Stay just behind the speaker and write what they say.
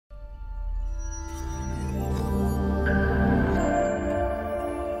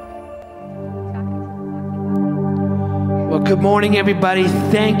Good morning, everybody.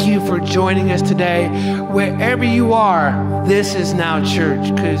 Thank you for joining us today. Wherever you are, this is now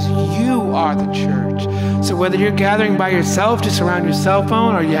church because you are the church. So whether you're gathering by yourself, just around your cell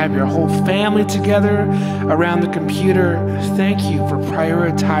phone, or you have your whole family together around the computer, thank you for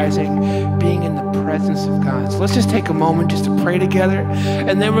prioritizing being in the presence of God. So let's just take a moment just to pray together,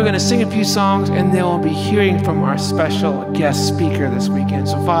 and then we're going to sing a few songs, and then we'll be hearing from our special guest speaker this weekend.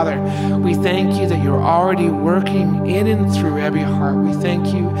 So Father, we thank you that you're already working in and through every heart. We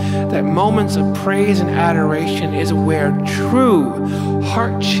thank you that moments of praise and adoration is where true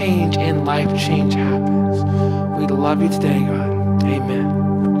heart change and life change happens. We love you today, God. Amen.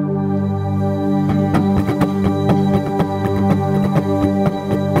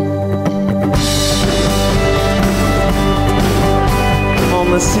 Come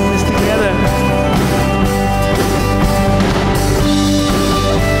on, let's sing this together.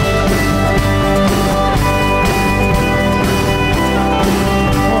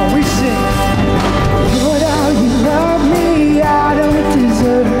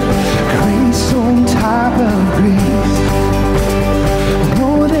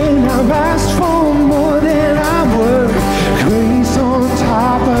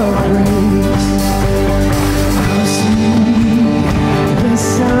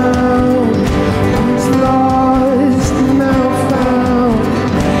 Sound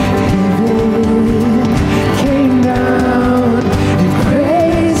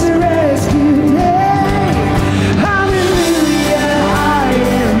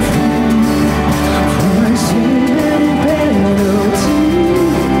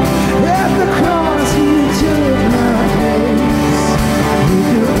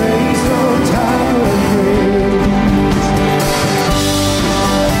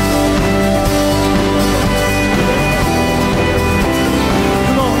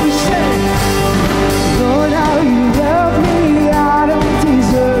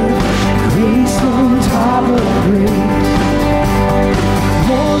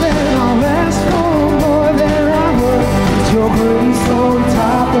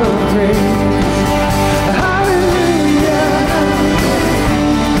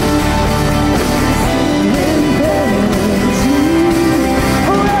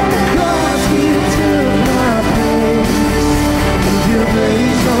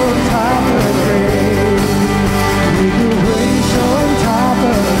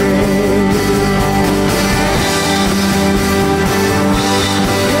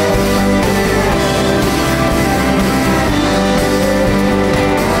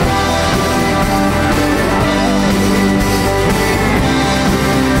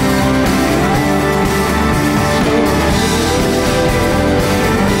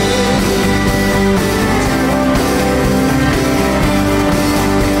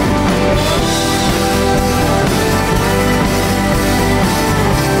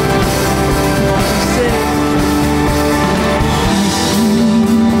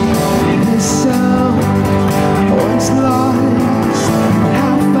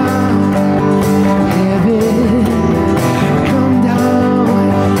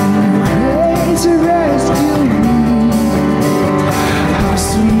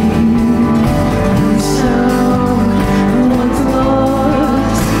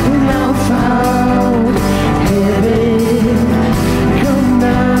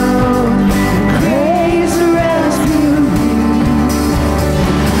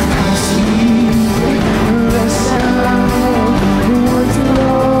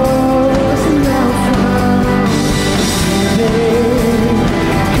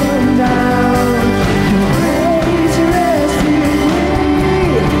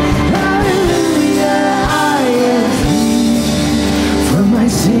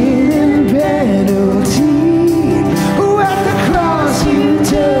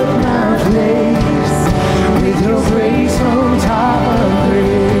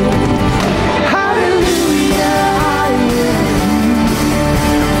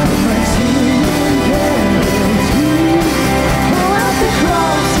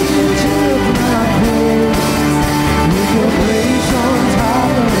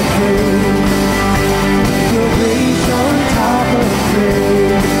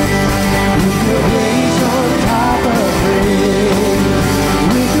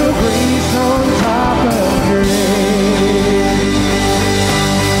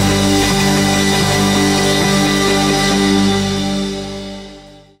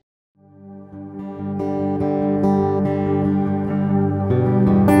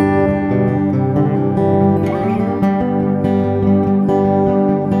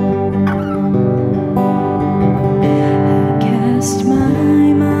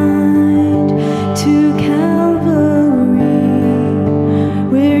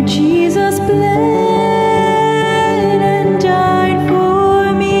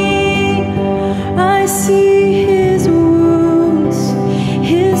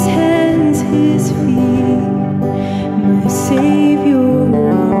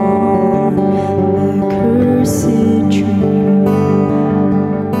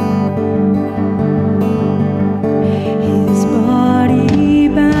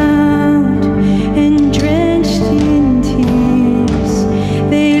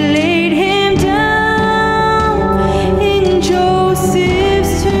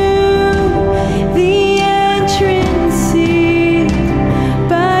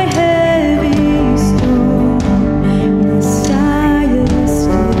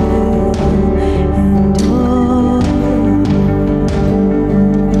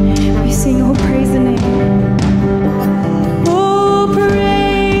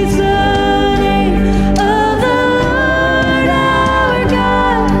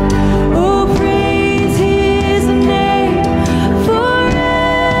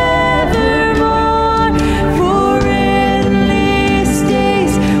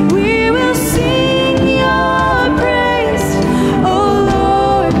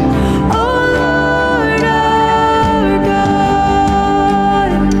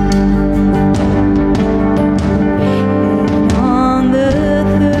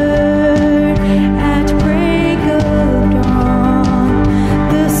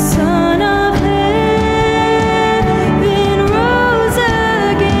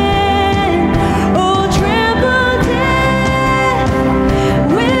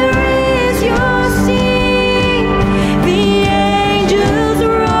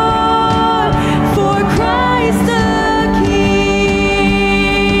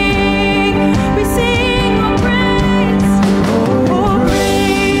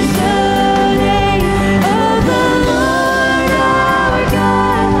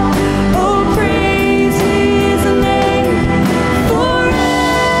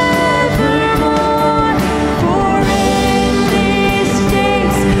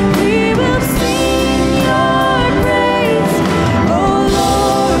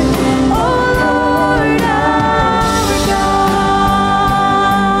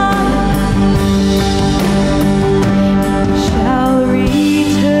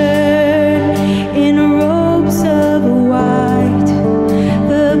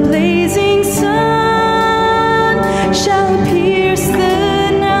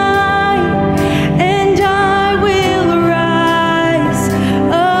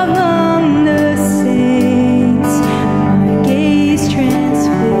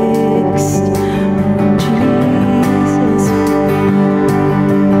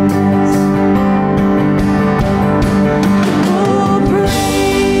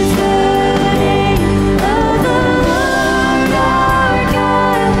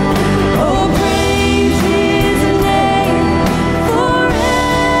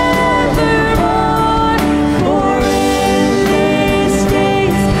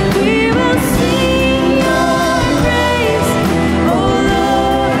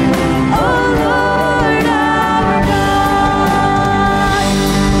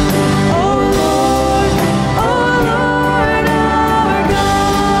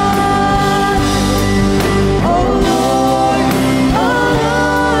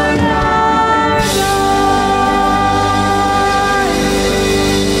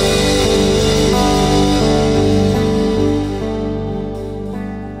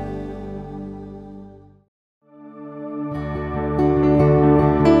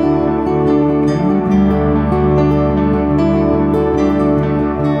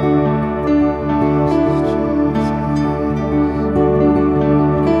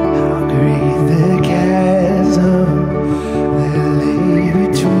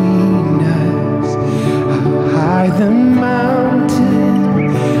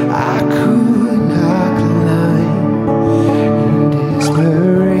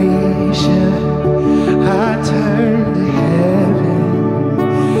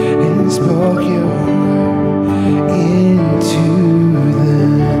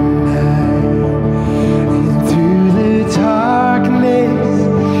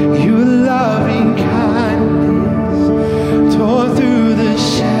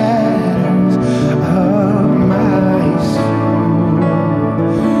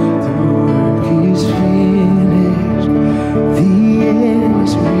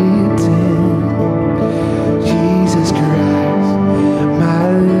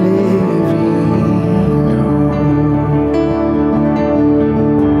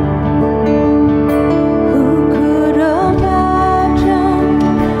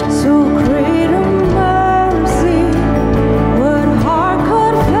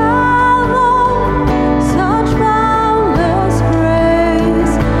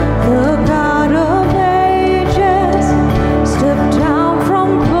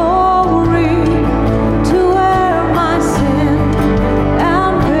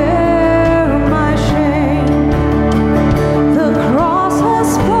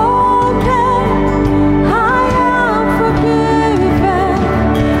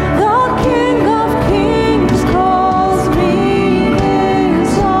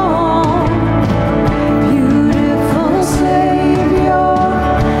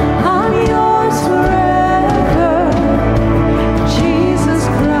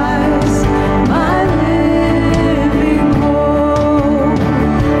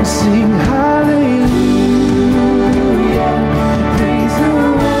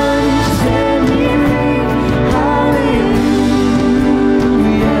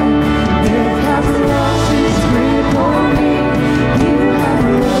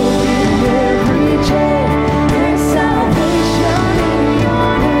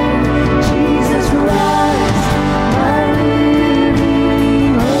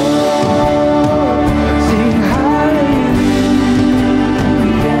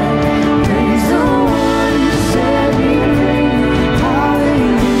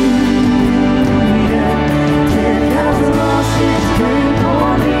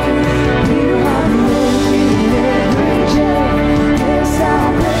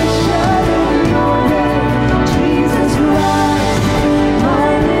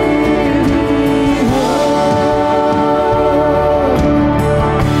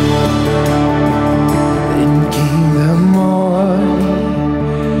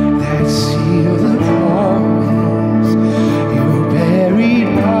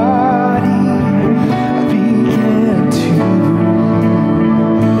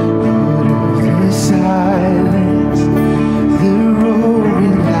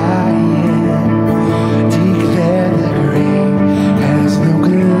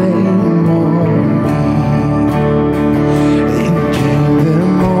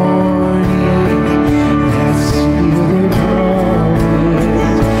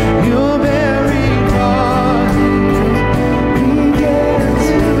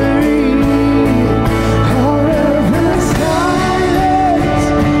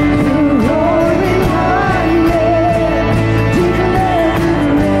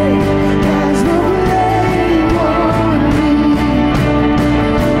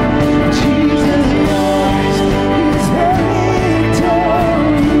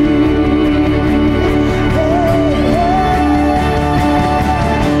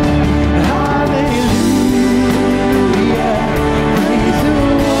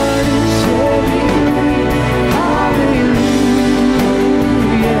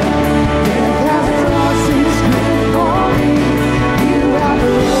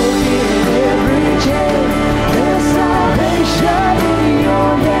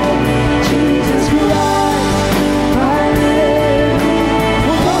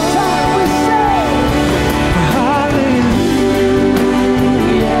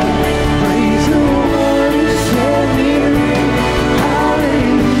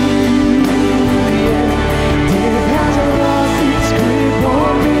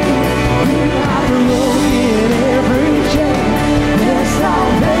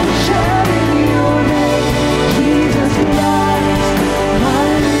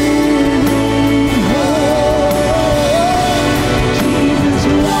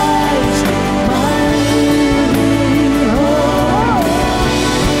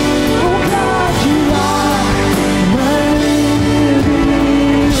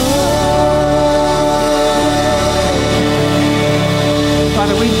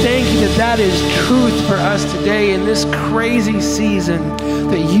today in this crazy season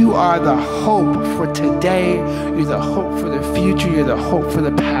that you are the hope for today. You're the hope for the future. You're the hope for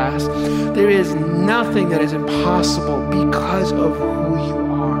the past. There is nothing that is impossible because of who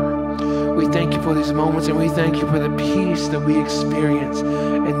you are. We thank you for these moments, and we thank you for the peace that we experience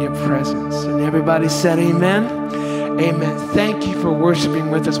in your presence. And everybody said amen. Amen. Thank you for worshiping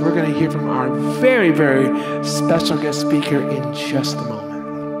with us. We're going to hear from our very, very special guest speaker in just a moment.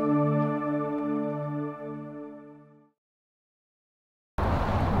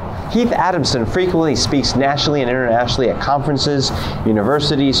 Heath Adamson frequently speaks nationally and internationally at conferences,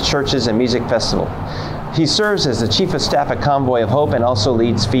 universities, churches, and music festivals. He serves as the Chief of Staff at Convoy of Hope and also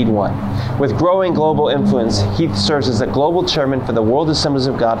leads Feed One. With growing global influence, Heath serves as the Global Chairman for the World Assemblies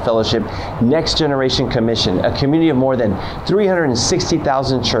of God Fellowship Next Generation Commission, a community of more than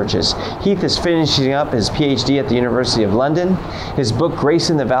 360,000 churches. Heath is finishing up his PhD at the University of London. His book, Grace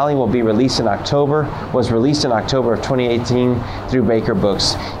in the Valley, was released in October of 2018 through Baker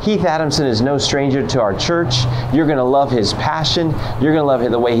Books. Heath Adamson is no stranger to our church. You're going to love his passion. You're going to love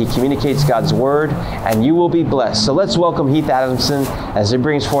the way he communicates God's Word, and you will be blessed. So let's welcome Heath Adamson as he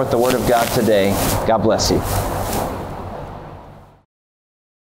brings forth the Word of God today. God bless you.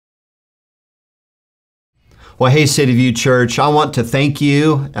 Well, hey, City View Church, I want to thank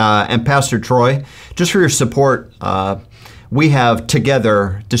you and Pastor Troy just for your support. We have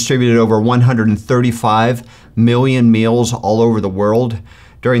together distributed over 135 million meals all over the world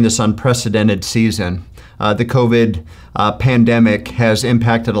during this unprecedented season. The COVID pandemic has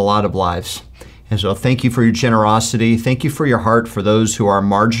impacted a lot of lives. And so thank you for your generosity. Thank you for your heart for those who are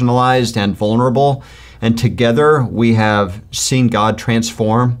marginalized and vulnerable. And together we have seen God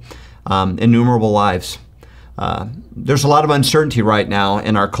transform innumerable lives. There's a lot of uncertainty right now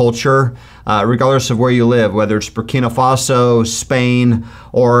in our culture, regardless of where you live, whether it's Burkina Faso, Spain,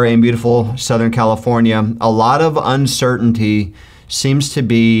 or in beautiful Southern California. A lot of uncertainty seems to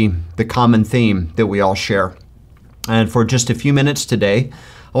be the common theme that we all share. And for just a few minutes today,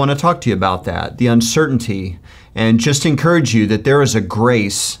 I want to talk to you about that, the uncertainty, and just encourage you that there is a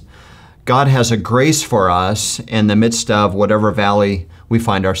grace. God has a grace for us in the midst of whatever valley we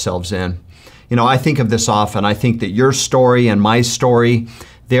find ourselves in. You know, I think of this often. I think that your story and my story,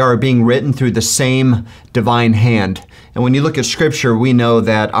 they are being written through the same divine hand. And when you look at Scripture, we know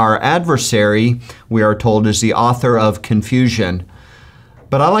that our adversary, we are told, is the author of confusion.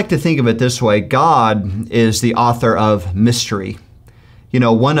 But I like to think of it this way. God is the author of mystery. You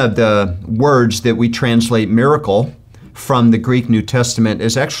know, one of the words that we translate miracle from the Greek New Testament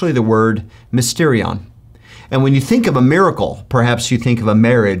is actually the word mysterion. And when you think of a miracle, perhaps you think of a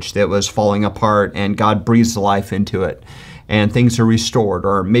marriage that was falling apart and God breathes life into it and things are restored.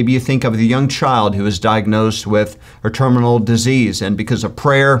 Or maybe you think of the young child who is diagnosed with a terminal disease, and because of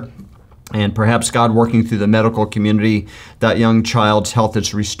prayer and perhaps God working through the medical community, that young child's health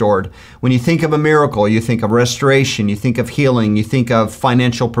is restored. When you think of a miracle, you think of restoration, you think of healing, you think of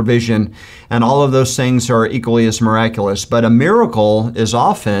financial provision, and all of those things are equally as miraculous. But a miracle is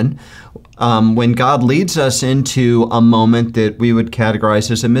often when God leads us into a moment that we would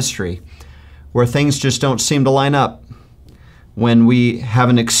categorize as a mystery, where things just don't seem to line up. When we have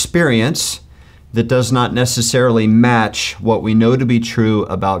an experience that does not necessarily match what we know to be true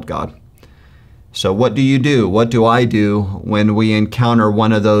about God. So what do you do? What do I do when we encounter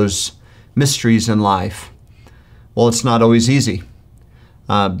one of those mysteries in life? Well, it's not always easy,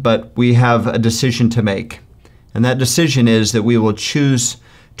 but we have a decision to make. And that decision is that we will choose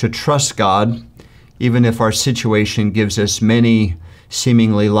to trust God, even if our situation gives us many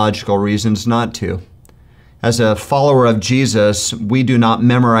seemingly logical reasons not to. As a follower of Jesus, we do not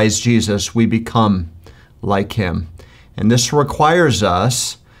memorize Jesus, we become like Him. And this requires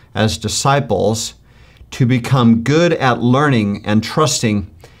us as disciples to become good at learning and trusting,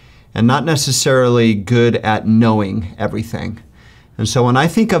 and not necessarily good at knowing everything. And so when I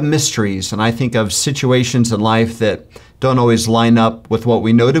think of mysteries and I think of situations in life that don't always line up with what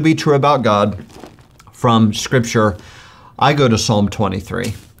we know to be true about God from Scripture, I go to Psalm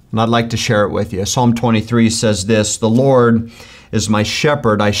 23, and I'd like to share it with you. Psalm 23 says this: "The Lord is my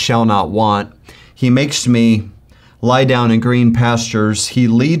shepherd, I shall not want. He makes me lie down in green pastures. He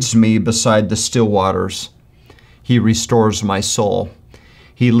leads me beside the still waters. He restores my soul.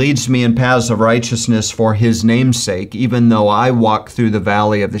 He leads me in paths of righteousness for His name's sake. Even though I walk through the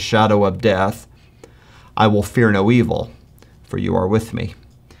valley of the shadow of death, I will fear no evil, for You are with me."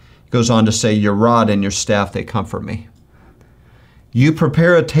 It goes on to say, "Your rod and Your staff, they comfort me. You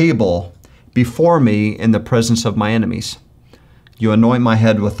prepare a table before me in the presence of my enemies. You anoint my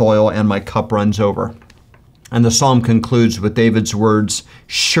head with oil, and my cup runs over." And the psalm concludes with David's words,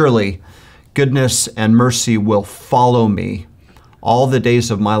 "Surely goodness and mercy will follow me all the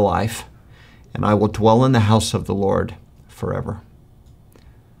days of my life, and I will dwell in the house of the Lord forever.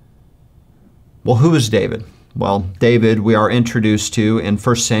 Well, who is David? Well, David, we are introduced to in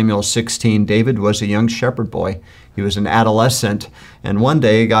 1 Samuel 16. David was a young shepherd boy. He was an adolescent. And one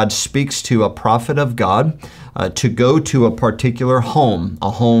day, God speaks to a prophet of God to go to a particular home,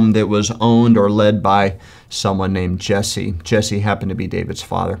 a home that was owned or led by someone named Jesse. Jesse happened to be David's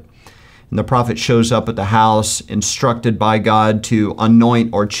father. And the prophet shows up at the house, instructed by God to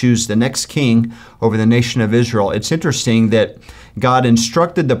anoint or choose the next king over the nation of Israel. It's interesting that God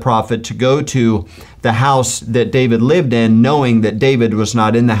instructed the prophet to go to the house that David lived in, knowing that David was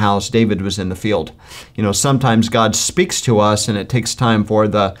not in the house, David was in the field. You know, sometimes God speaks to us and it takes time for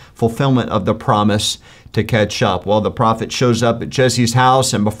the fulfillment of the promise to catch up. Well, the prophet shows up at Jesse's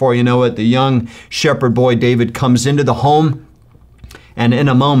house, and before you know it, the young shepherd boy David comes into the home, and in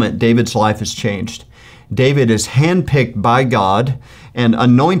a moment, David's life is changed. David is handpicked by God and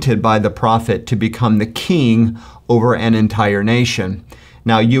anointed by the prophet to become the king over an entire nation.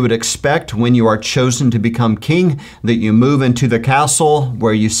 Now, you would expect when you are chosen to become king that you move into the castle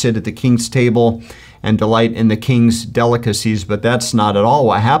where you sit at the king's table and delight in the king's delicacies, but that's not at all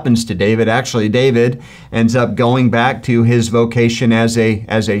what happens to David. Actually, David ends up going back to his vocation as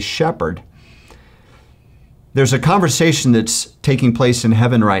a shepherd. There's a conversation that's taking place in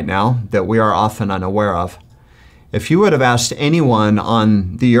heaven right now that we are often unaware of. If you would have asked anyone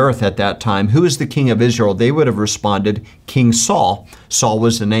on the earth at that time, who is the king of Israel, they would have responded, King Saul. Saul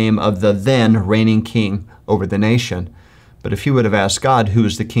was the name of the then reigning king over the nation. But if you would have asked God, who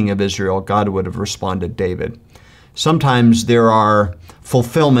is the king of Israel, God would have responded, David. Sometimes there are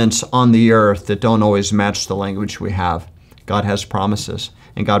fulfillments on the earth that don't always match the language we have. God has promises,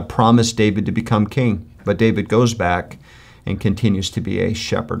 and God promised David to become king. But David goes back and continues to be a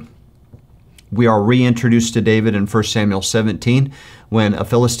shepherd. We are reintroduced to David in 1 Samuel 17 when a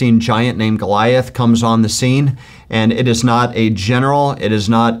Philistine giant named Goliath comes on the scene. And it is not a general, it is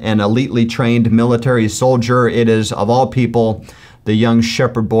not an elitely trained military soldier. It is, of all people, the young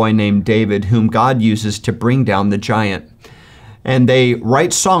shepherd boy named David, whom God uses to bring down the giant. And they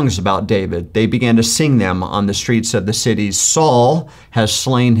write songs about David. They began to sing them on the streets of the cities. Saul has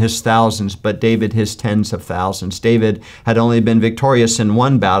slain his thousands, but David his tens of thousands. David had only been victorious in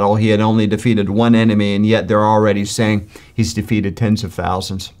one battle. He had only defeated one enemy, and yet they're already saying he's defeated tens of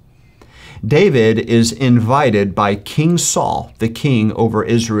thousands. David is invited by King Saul, the king over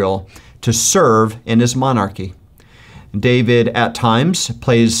Israel, to serve in his monarchy. David at times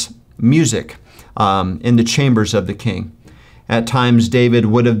plays music in the chambers of the king. At times, David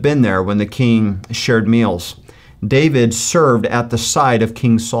would have been there when the king shared meals. David served at the side of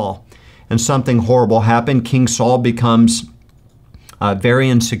King Saul, and something horrible happened. King Saul becomes very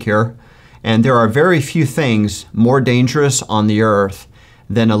insecure, and there are very few things more dangerous on the earth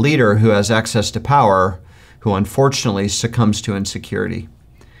than a leader who has access to power, who unfortunately succumbs to insecurity.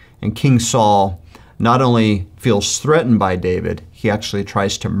 And King Saul not only feels threatened by David, he actually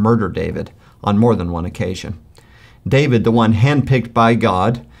tries to murder David on more than one occasion. David, the one handpicked by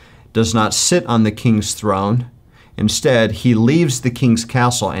God, does not sit on the king's throne. Instead, he leaves the king's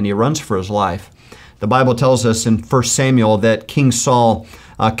castle and he runs for his life. The Bible tells us in 1 Samuel that King Saul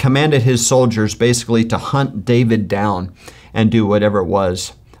commanded his soldiers basically to hunt David down and do whatever it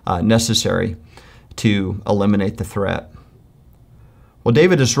was necessary to eliminate the threat. Well,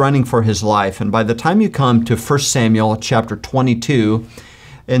 David is running for his life, and by the time you come to 1 Samuel chapter 22,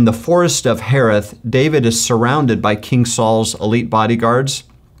 in the forest of Hereth, David is surrounded by King Saul's elite bodyguards.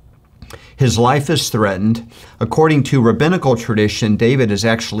 His life is threatened. According to rabbinical tradition, David is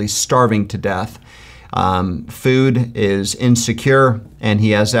actually starving to death. Food is insecure, and he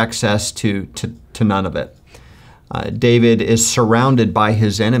has access to none of it. David is surrounded by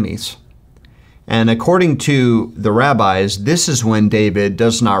his enemies. And according to the rabbis, this is when David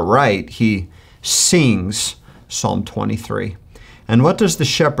does not write, he sings Psalm 23. And what does the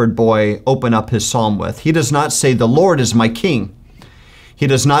shepherd boy open up his psalm with? He does not say, "The Lord is my king." He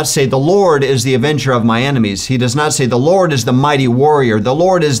does not say, "The Lord is the avenger of my enemies." He does not say, "The Lord is the mighty warrior. The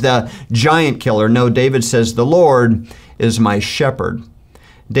Lord is the giant killer." No, David says, "The Lord is my shepherd."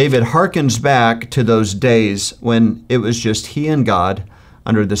 David hearkens back to those days when it was just he and God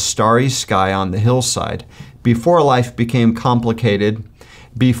under the starry sky on the hillside, before life became complicated,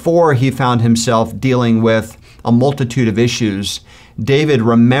 before he found himself dealing with a multitude of issues. David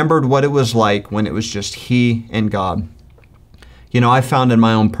remembered what it was like when it was just he and God. You know, I found in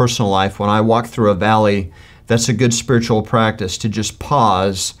my own personal life, when I walk through a valley, that's a good spiritual practice to just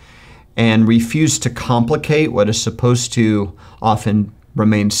pause and refuse to complicate what is supposed to often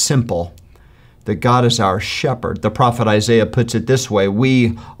remain simple that God is our shepherd. The prophet Isaiah puts it this way: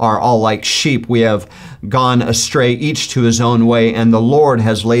 we are all like sheep. We have gone astray, each to his own way, and the Lord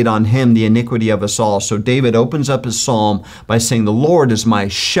has laid on him the iniquity of us all. So David opens up his psalm by saying, the Lord is my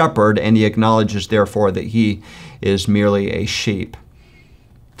shepherd, and he acknowledges, therefore, that he is merely a sheep.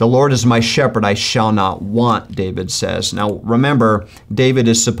 The Lord is my shepherd, I shall not want, David says. Now remember, David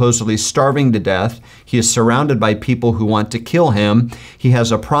is supposedly starving to death. He is surrounded by people who want to kill him. He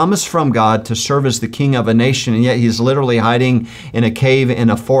has a promise from God to serve as the king of a nation, and yet he's literally hiding in a cave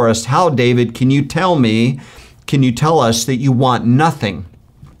in a forest. How, David, can you tell us that you want nothing?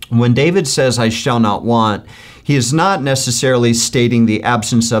 When David says, I shall not want, he is not necessarily stating the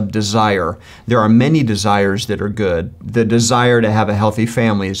absence of desire. There are many desires that are good. The desire to have a healthy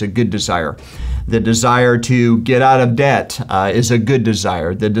family is a good desire. The desire to get out of debt is a good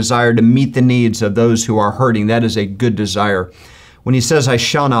desire. The desire to meet the needs of those who are hurting, that is a good desire. When he says, I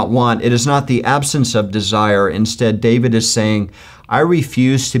shall not want, it is not the absence of desire. Instead, David is saying, I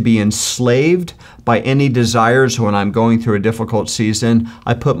refuse to be enslaved by any desires when I'm going through a difficult season.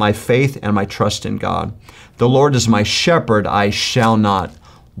 I put my faith and my trust in God. The Lord is my shepherd, I shall not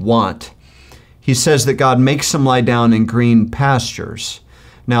want. He says that God makes him lie down in green pastures.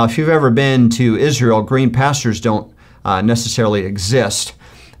 Now, if you've ever been to Israel, green pastures don't necessarily exist.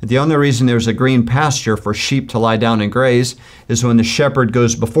 The only reason there's a green pasture for sheep to lie down and graze is when the shepherd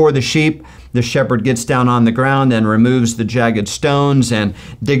goes before the sheep. The shepherd gets down on the ground and removes the jagged stones and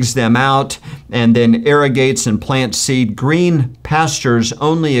digs them out and then irrigates and plants seed. Green pastures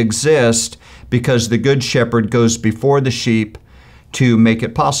only exist because the good shepherd goes before the sheep to make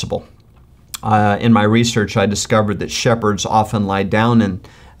it possible. In my research, I discovered that shepherds often lie down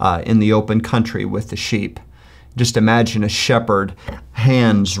in the open country with the sheep. Just imagine a shepherd,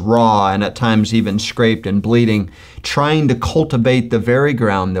 hands raw and at times even scraped and bleeding, trying to cultivate the very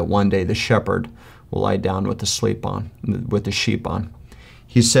ground that one day the shepherd will lie down with the sheep on.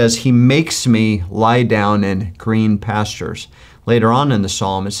 He says, he makes me lie down in green pastures. Later on in the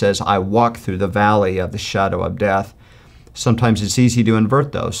psalm, it says, I walk through the valley of the shadow of death. Sometimes it's easy to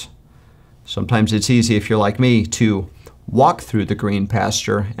invert those. Sometimes it's easy, if you're like me, to walk through the green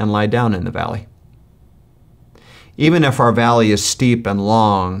pasture and lie down in the valley. Even if our valley is steep and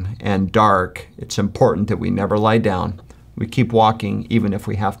long and dark, it's important that we never lie down. We keep walking even if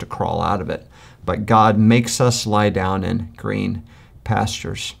we have to crawl out of it. But God makes us lie down in green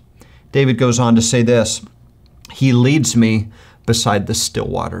pastures. David goes on to say this, he leads me beside the still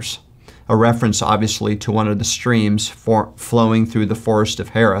waters. A reference obviously to one of the streams flowing through the forest of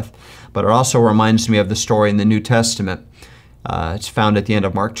Hereth, but it also reminds me of the story in the New Testament. It's found at the end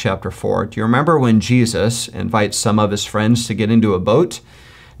of Mark chapter 4. Do you remember when Jesus invites some of his friends to get into a boat,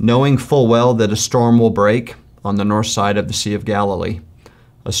 knowing full well that a storm will break on the north side of the Sea of Galilee?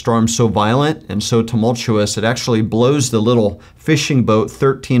 A storm so violent and so tumultuous, it actually blows the little fishing boat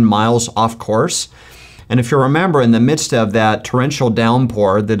 13 miles off course. And if you remember, in the midst of that torrential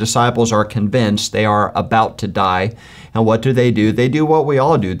downpour, the disciples are convinced they are about to die. And what do? They do what we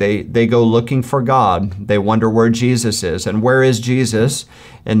all do. They go looking for God. They wonder where Jesus is. And where is Jesus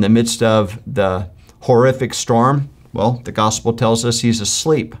in the midst of the horrific storm? Well, the gospel tells us he's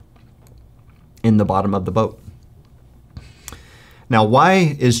asleep in the bottom of the boat. Now,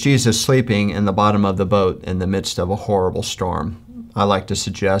 why is Jesus sleeping in the bottom of the boat in the midst of a horrible storm? I like to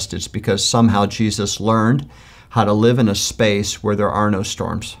suggest it's because somehow Jesus learned how to live in a space where there are no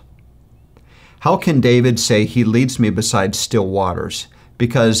storms. How can David say he leads me beside still waters?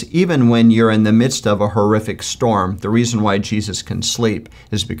 Because even when you're in the midst of a horrific storm, the reason why Jesus can sleep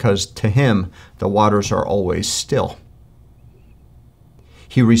is because to him, the waters are always still.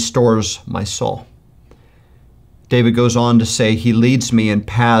 He restores my soul. David goes on to say, he leads me in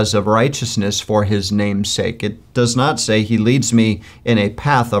paths of righteousness for his name's sake. It does not say he leads me in a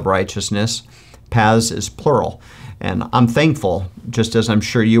path of righteousness. Paths is plural. And I'm thankful, just as I'm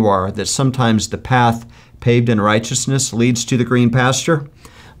sure you are, that sometimes the path paved in righteousness leads to the green pasture.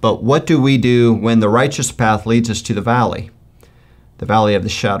 But what do we do when the righteous path leads us to the valley of the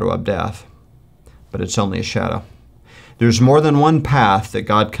shadow of death? But it's only a shadow. There's more than one path that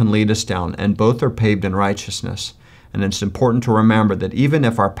God can lead us down, and both are paved in righteousness. And it's important to remember that even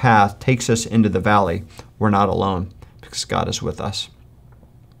if our path takes us into the valley, we're not alone because God is with us.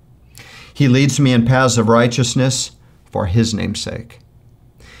 He leads me in paths of righteousness for his name's sake.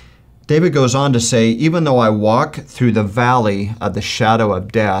 David goes on to say, even though I walk through the valley of the shadow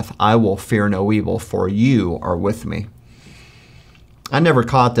of death, I will fear no evil, for you are with me. I never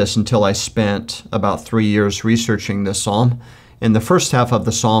caught this until I spent about 3 years researching this psalm. In the first half of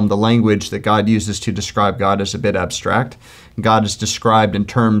the psalm, the language that God uses to describe God is a bit abstract. God is described in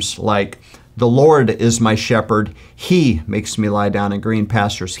terms like The Lord is my shepherd. He makes me lie down in green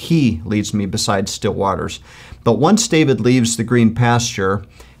pastures. He leads me beside still waters. But once David leaves the green pasture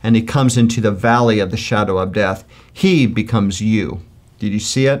and he comes into the valley of the shadow of death, he becomes you. Did you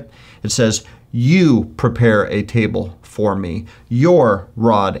see it? It says, you prepare a table for me. Your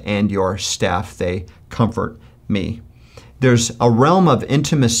rod and your staff, they comfort me. There's a realm of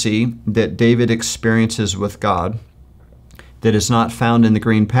intimacy that David experiences with God that is not found in the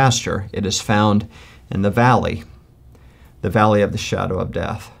green pasture. It is found in the valley of the shadow of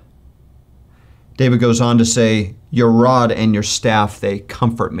death. David goes on to say, your rod and your staff, they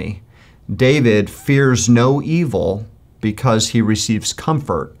comfort me. David fears no evil because he receives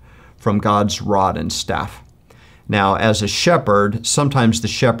comfort from God's rod and staff. Now, as a shepherd, sometimes the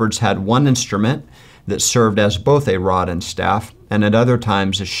shepherds had one instrument that served as both a rod and staff, and at other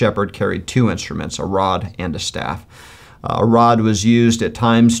times a shepherd carried two instruments, a rod and a staff. A rod was used at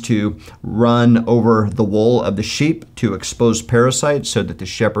times to run over the wool of the sheep to expose parasites so that the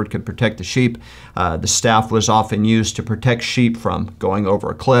shepherd could protect the sheep. The staff was often used to protect sheep from going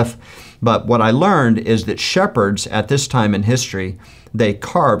over a cliff. But what I learned is that shepherds at this time in history, they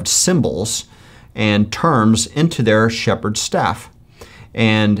carved symbols and terms into their shepherd's staff.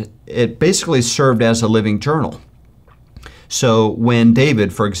 And it basically served as a living journal. So when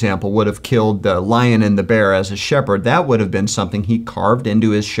David, for example, would have killed the lion and the bear as a shepherd, that would have been something he carved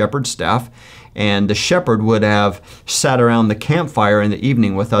into his shepherd's staff. And the shepherd would have sat around the campfire in the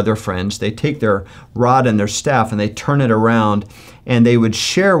evening with other friends. They take their rod and their staff and they turn it around and they would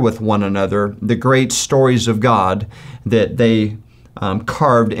share with one another the great stories of God that they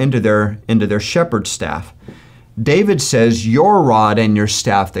carved into their shepherd's staff. David says, your rod and your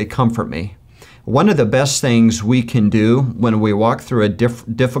staff, they comfort me. One of the best things we can do when we walk through a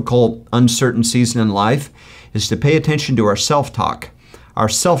difficult, uncertain season in life is to pay attention to our self-talk. Our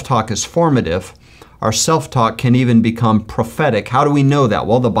self-talk is formative. Our self-talk can even become prophetic. How do we know that?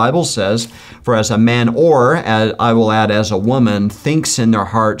 Well, the Bible says, for as a man, or as I will add, as a woman, thinks in their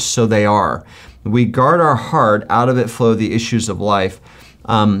heart, so they are. We guard our heart, out of it flow the issues of life.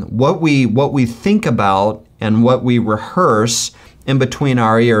 What we think about and what we rehearse in between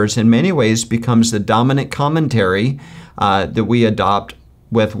our ears in many ways becomes the dominant commentary that we adopt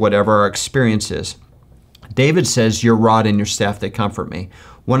with whatever our experience is. David says, your rod and your staff, they comfort me.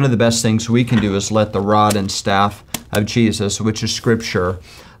 One of the best things we can do is let the rod and staff of Jesus, which is Scripture,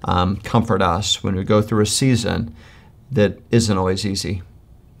 comfort us when we go through a season that isn't always easy.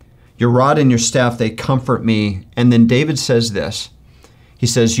 Your rod and your staff, they comfort me. And then David says this. He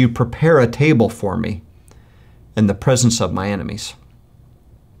says, you prepare a table for me in the presence of my enemies.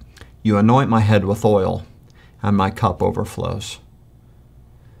 You anoint my head with oil, and my cup overflows.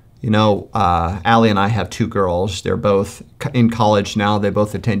 You know, Allie and I have two girls. They're both in college now. They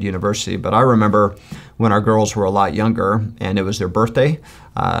both attend university. But I remember when our girls were a lot younger and it was their birthday,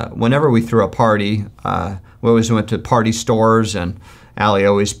 whenever we threw a party, we always went to party stores, and Allie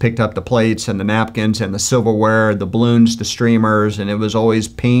always picked up the plates and the napkins and the silverware, the balloons, the streamers, and it was always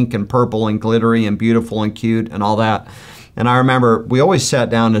pink and purple and glittery and beautiful and cute and all that. And I remember we always sat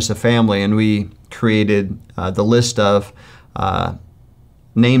down as a family and we created the list of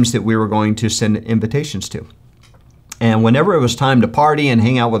names that we were going to send invitations to. And whenever it was time to party and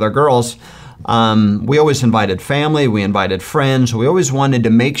hang out with our girls, we always invited family, we invited friends. We always wanted to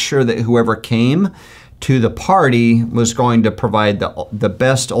make sure that whoever came to the party was going to provide the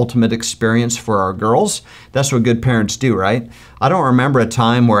best ultimate experience for our girls. That's what good parents do, right? I don't remember a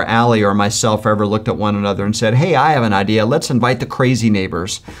time where Allie or myself ever looked at one another and said, hey, I have an idea. Let's invite the crazy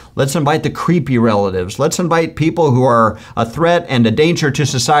neighbors. Let's invite the creepy relatives. Let's invite people who are a threat and a danger to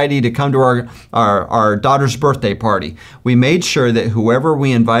society to come to our daughter's birthday party. We made sure that whoever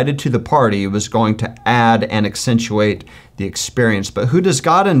we invited to the party was going to add and accentuate the experience. But who does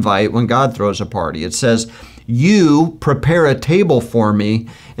God invite when God throws a party? It says, you prepare a table for me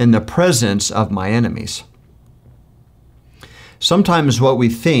in the presence of my enemies. Sometimes what we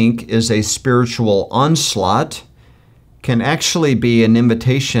think is a spiritual onslaught can actually be an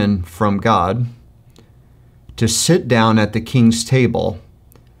invitation from God to sit down at the king's table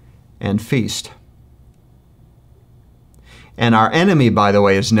and feast. And our enemy, by the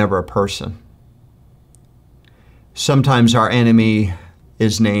way, is never a person. Sometimes our enemy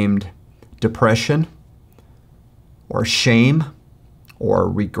is named depression, or shame, or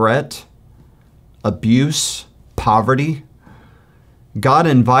regret, abuse, poverty. God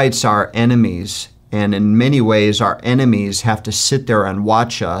invites our enemies, and in many ways our enemies have to sit there and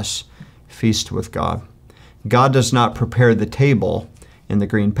watch us feast with God. God does not prepare the table in the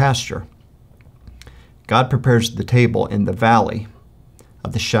green pasture. God prepares the table in the valley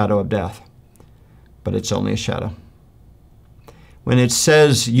of the shadow of death. but it's only a shadow. When it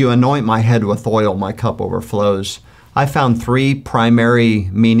says, you anoint my head with oil, my cup overflows, I found three primary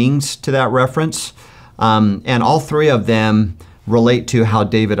meanings to that reference, and all three of them relate to how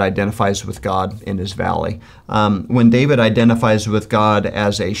David identifies with God in his valley. When David identifies with God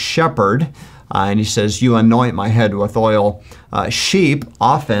as a shepherd, and he says, you anoint my head with oil, sheep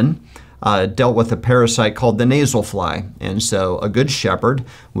often dealt with a parasite called the nasal fly. And so a good shepherd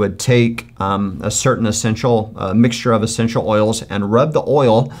would take a certain mixture of essential oils and rub the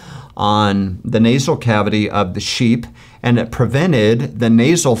oil on the nasal cavity of the sheep, and it prevented the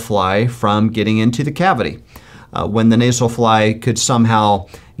nasal fly from getting into the cavity. When the nasal fly could somehow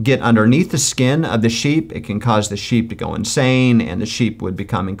get underneath the skin of the sheep, it can cause the sheep to go insane, and the sheep would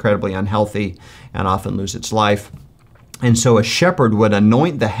become incredibly unhealthy and often lose its life. And so a shepherd would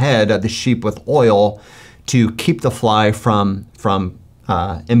anoint the head of the sheep with oil to keep the fly from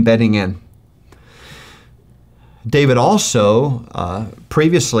embedding in. David also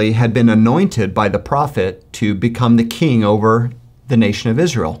previously had been anointed by the prophet to become the king over the nation of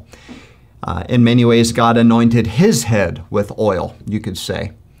Israel. In many ways, God anointed his head with oil, you could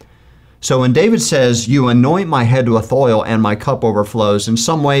say. So when David says, you anoint my head with oil and my cup overflows, in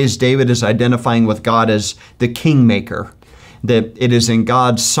some ways David is identifying with God as the kingmaker, that it is in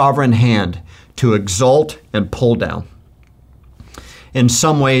God's sovereign hand to exalt and pull down. In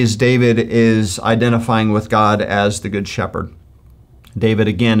some ways, David is identifying with God as the good shepherd. David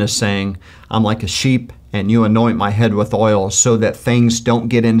again is saying, I'm like a sheep, and you anoint my head with oil so that things don't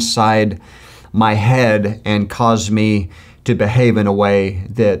get inside my head and cause me to behave in a way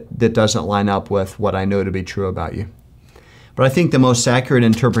that doesn't line up with what I know to be true about you. But I think the most accurate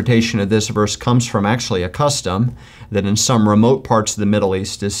interpretation of this verse comes from actually a custom that in some remote parts of the Middle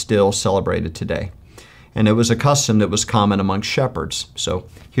East is still celebrated today. And it was a custom that was common among shepherds. So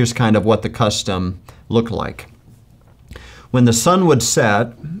here's kind of what the custom looked like. When the sun would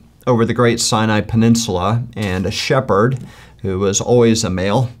set over the great Sinai Peninsula, and a shepherd, who was always a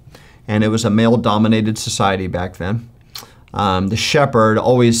male, and it was a male-dominated society back then, the shepherd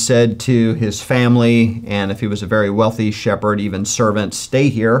always said to his family, and if he was a very wealthy shepherd, even servants, stay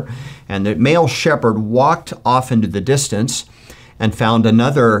here. And the male shepherd walked off into the distance and found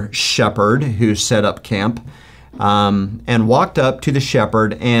another shepherd who set up camp, and walked up to the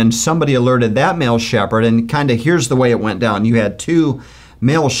shepherd, and somebody alerted that male shepherd, and kind of here's the way it went down. You had two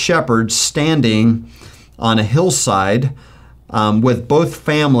male shepherds standing on a hillside with both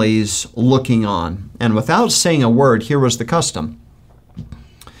families looking on. And without saying a word, here was the custom.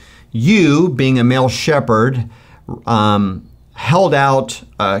 You, being a male shepherd, held out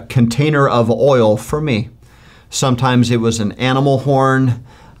a container of oil for me. Sometimes it was an animal horn,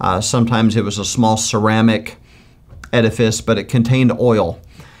 sometimes it was a small ceramic edifice, but it contained oil.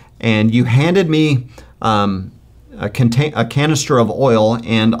 And you handed me a canister of oil,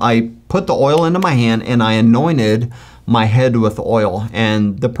 and I put the oil into my hand and I anointed my head with oil.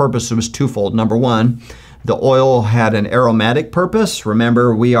 And the purpose was twofold. Number one, the oil had an aromatic purpose.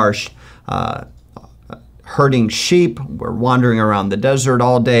 Remember, we are herding sheep. We're wandering around the desert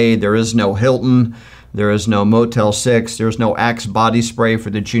all day. There is no Hilton. There is no Motel 6. There's no Axe body spray for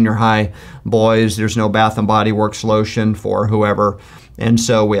the junior high boys. There's no Bath and Body Works lotion for whoever. And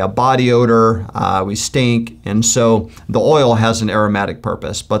so we have body odor, we stink, and so the oil has an aromatic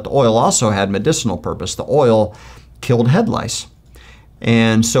purpose, but the oil also had medicinal purpose. The oil killed head lice.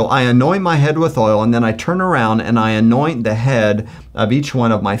 And so I anoint my head with oil, and then I turn around and I anoint the head of each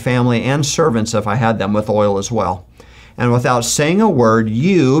one of my family and servants, if I had them, with oil as well. And without saying a word,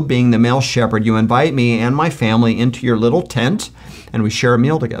 you, being the male shepherd, you invite me and my family into your little tent, and we share a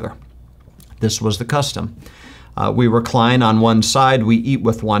meal together. This was the custom. We recline on one side, we eat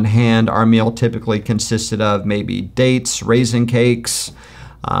with one hand. Our meal typically consisted of maybe dates, raisin cakes,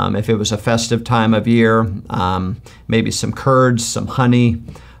 if it was a festive time of year, maybe some curds, some honey,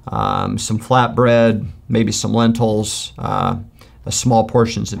 some flatbread, maybe some lentils, small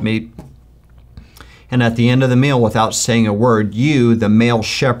portions of meat. And at the end of the meal, without saying a word, you, the male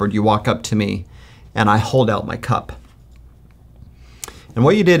shepherd, you walk up to me and I hold out my cup. And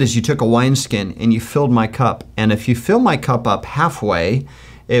what you did is you took a wineskin and you filled my cup. And if you fill my cup up halfway,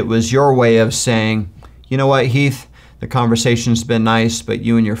 it was your way of saying, you know what, Heath, the conversation's been nice, but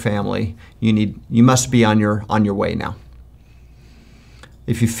you and your family, you must be on your way now.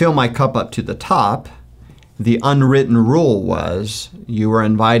 If you fill my cup up to the top, the unwritten rule was you were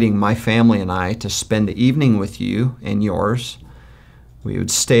inviting my family and I to spend the evening with you and yours. We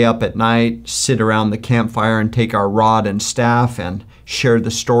would stay up at night, sit around the campfire and take our rod and staff and share the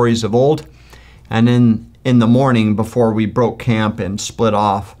stories of old. And then in the morning, before we broke camp and split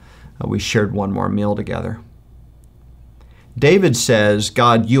off, we shared one more meal together. David says,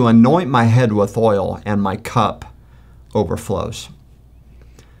 God, you anoint my head with oil and my cup overflows.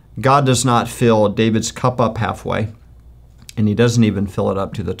 God does not fill David's cup up halfway, and he doesn't even fill it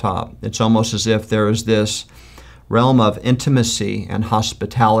up to the top. It's almost as if there is this realm of intimacy and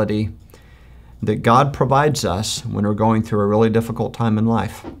hospitality that God provides us when we're going through a really difficult time in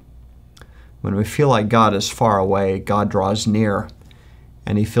life. When we feel like God is far away, God draws near,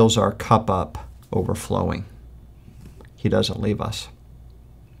 and he fills our cup up overflowing. He doesn't leave us.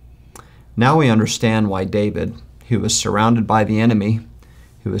 Now we understand why David, who was surrounded by the enemy,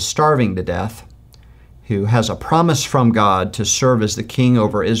 who is starving to death, who has a promise from God to serve as the king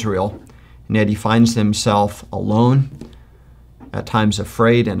over Israel, and yet he finds himself alone, at times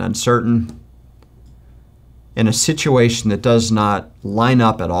afraid and uncertain, in a situation that does not line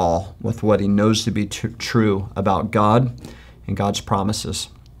up at all with what he knows to be true about God and God's promises.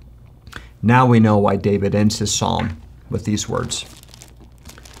 Now we know why David ends his psalm with these words.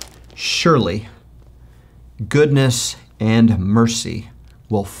 Surely goodness and mercy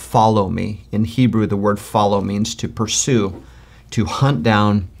will follow me. In Hebrew, the word follow means to pursue, to hunt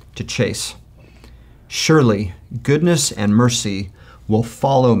down, to chase. Surely goodness and mercy will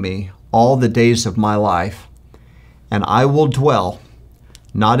follow me all the days of my life, and I will dwell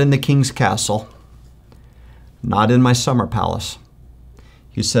not in the king's castle, not in my summer palace.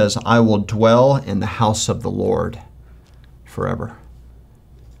 He says, I will dwell in the house of the Lord forever.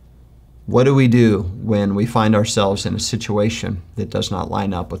 What do we do when we find ourselves in a situation that does not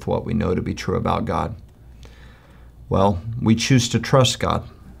line up with what we know to be true about God? Well, we choose to trust God,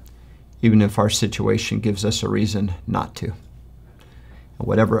 even if our situation gives us a reason not to.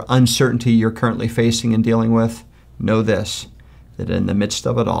 Whatever uncertainty you're currently facing and dealing with, know this, that in the midst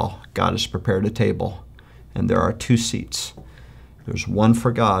of it all, God has prepared a table, and there are 2 seats. There's one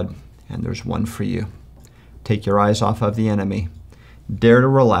for God, and there's one for you. Take your eyes off of the enemy. Dare to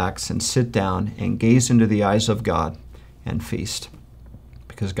relax and sit down and gaze into the eyes of God and feast,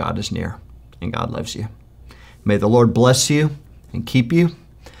 because God is near and God loves you. May the Lord bless you and keep you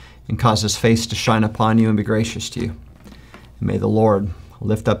and cause his face to shine upon you and be gracious to you. And may the Lord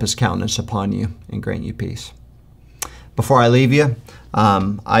lift up his countenance upon you and grant you peace. Before I leave you,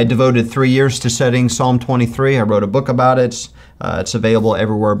 I devoted 3 years to studying Psalm 23. I wrote a book about it. It's available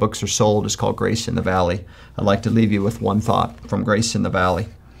everywhere books are sold. It's called Grace in the Valley. I'd like to leave you with one thought from Grace in the Valley.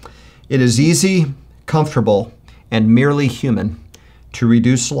 It is easy, comfortable, and merely human to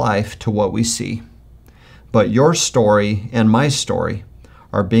reduce life to what we see. But your story and my story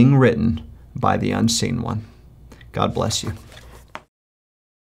are being written by the unseen one. God bless you.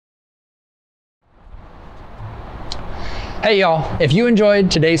 Hey y'all, if you enjoyed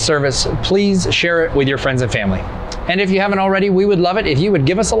today's service, please share it with your friends and family. And if you haven't already, we would love it if you would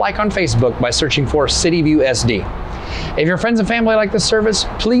give us a like on Facebook by searching for City View SD. If your friends and family like this service,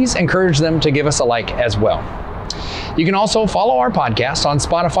 please encourage them to give us a like as well. You can also follow our podcast on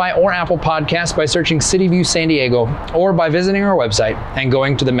Spotify or Apple Podcasts by searching City View San Diego, or by visiting our website and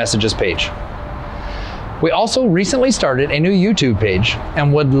going to the messages page. We also recently started a new YouTube page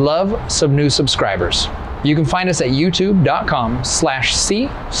and would love some new subscribers. You can find us at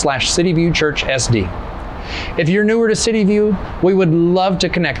youtube.com/c/CityViewChurchSD. If you're newer to City View, we would love to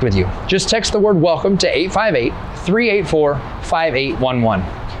connect with you. Just text the word welcome to 858-384-5811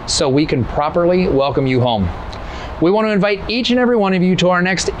 so we can properly welcome you home. We want to invite each and every one of you to our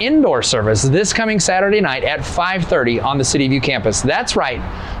next indoor service this coming Saturday night at 5:30 on the City View campus. That's right,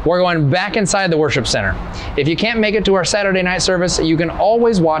 we're going back inside the worship center. If you can't make it to our Saturday night service, you can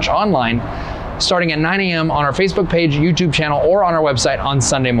always watch online starting at 9 a.m. on our Facebook page, YouTube channel, or on our website on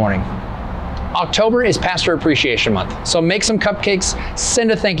Sunday morning. October is Pastor Appreciation Month, so make some cupcakes,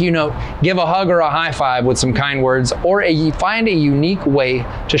 send a thank you note, give a hug or a high five with some kind words, or find a unique way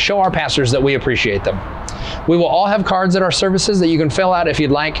to show our pastors that we appreciate them. We will all have cards at our services that you can fill out if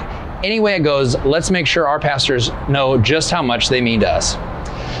you'd like. Any way it goes, let's make sure our pastors know just how much they mean to us.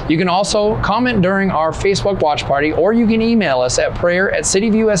 You can also comment during our Facebook watch party, or you can email us at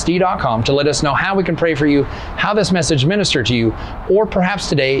prayer@cityviewsd.com to let us know how we can pray for you, how this message ministered to you, or perhaps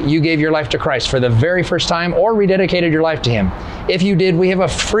today you gave your life to Christ for the very first time or rededicated your life to Him. If you did, we have a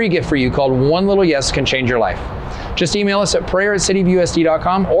free gift for you called One Little Yes Can Change Your Life. Just email us at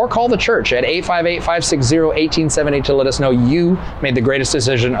prayer@cityviewsd.com or call the church at 858-560-1878 to let us know you made the greatest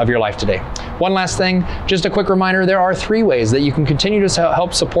decision of your life today. One last thing, just a quick reminder, there are 3 ways that you can continue to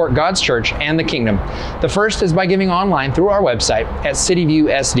help support God's church and the kingdom. The first is by giving online through our website at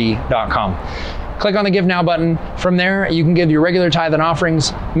cityviewsd.com. Click on the Give Now button. From there, you can give your regular tithe and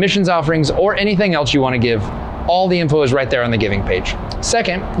offerings, missions offerings, or anything else you want to give All the info is right there on the giving page.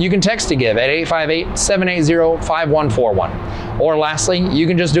 Second, you can text to give at 858-780-5141. Or lastly, you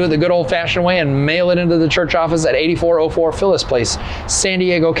can just do it the good old-fashioned way and mail it into the church office at 8404 Phyllis Place, San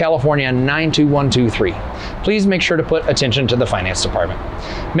Diego, California, 92123. Please make sure to put attention to the finance department.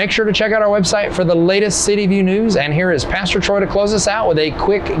 Make sure to check out our website for the latest City View news, and here is Pastor Troy to close us out with a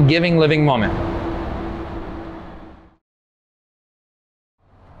quick Giving Living moment.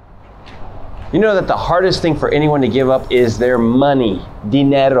 You know that the hardest thing for anyone to give up is their money,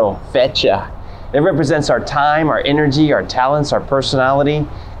 dinero, fecha. It represents our time, our energy, our talents, our personality,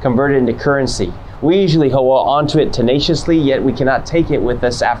 converted into currency. We usually hold on to it tenaciously, yet we cannot take it with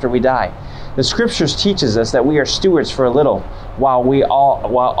us after we die. The scriptures teaches us that we are stewards for a little, while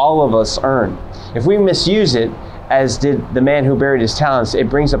all of us earn. If we misuse it, as did the man who buried his talents, it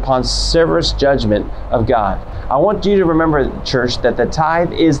brings upon severest judgment of God. I want you to remember, church, that the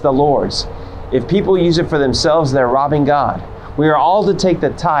tithe is the Lord's. If people use it for themselves, they're robbing God. We are all to take the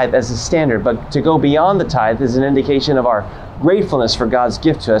tithe as a standard, but to go beyond the tithe is an indication of our gratefulness for God's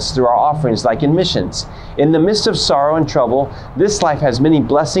gift to us through our offerings, like in missions. In the midst of sorrow and trouble, this life has many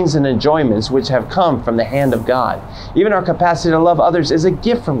blessings and enjoyments which have come from the hand of God. Even our capacity to love others is a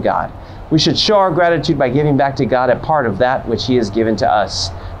gift from God. We should show our gratitude by giving back to God a part of that which He has given to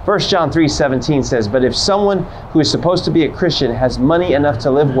us. 1 John 3:17 says, "But if someone who is supposed to be a Christian has money enough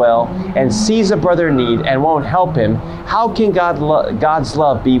to live well and sees a brother in need and won't help him, how can God's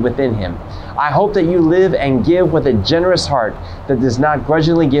love be within him?" I hope that you live and give with a generous heart that does not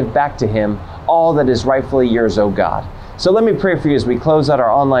grudgingly give back to Him all that is rightfully yours, O God. So let me pray for you as we close out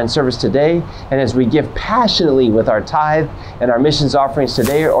our online service today, and as we give passionately with our tithe and our missions offerings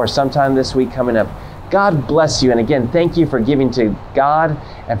today or sometime this week coming up. God bless you. And again, thank you for giving to God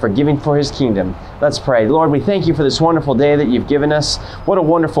and for giving for His kingdom. Let's pray. Lord, we thank you for this wonderful day that you've given us. What a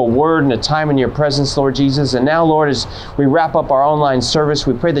wonderful word and a time in your presence, Lord Jesus. And now, Lord, as we wrap up our online service,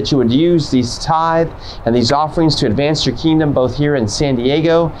 we pray that you would use these tithe and these offerings to advance your kingdom, both here in San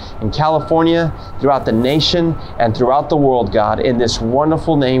Diego, in California, throughout the nation, and throughout the world, God. In this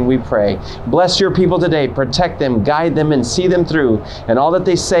wonderful name we pray. Bless your people today. Protect them, guide them, and see them through in all that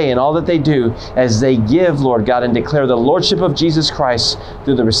they say and all that they do as they give, Lord God, and declare the Lordship of Jesus Christ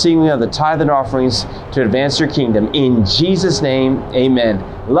through the receiving of the tithe and offerings to advance your kingdom. In Jesus' name, amen.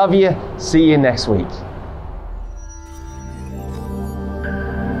 Love you. See you next week.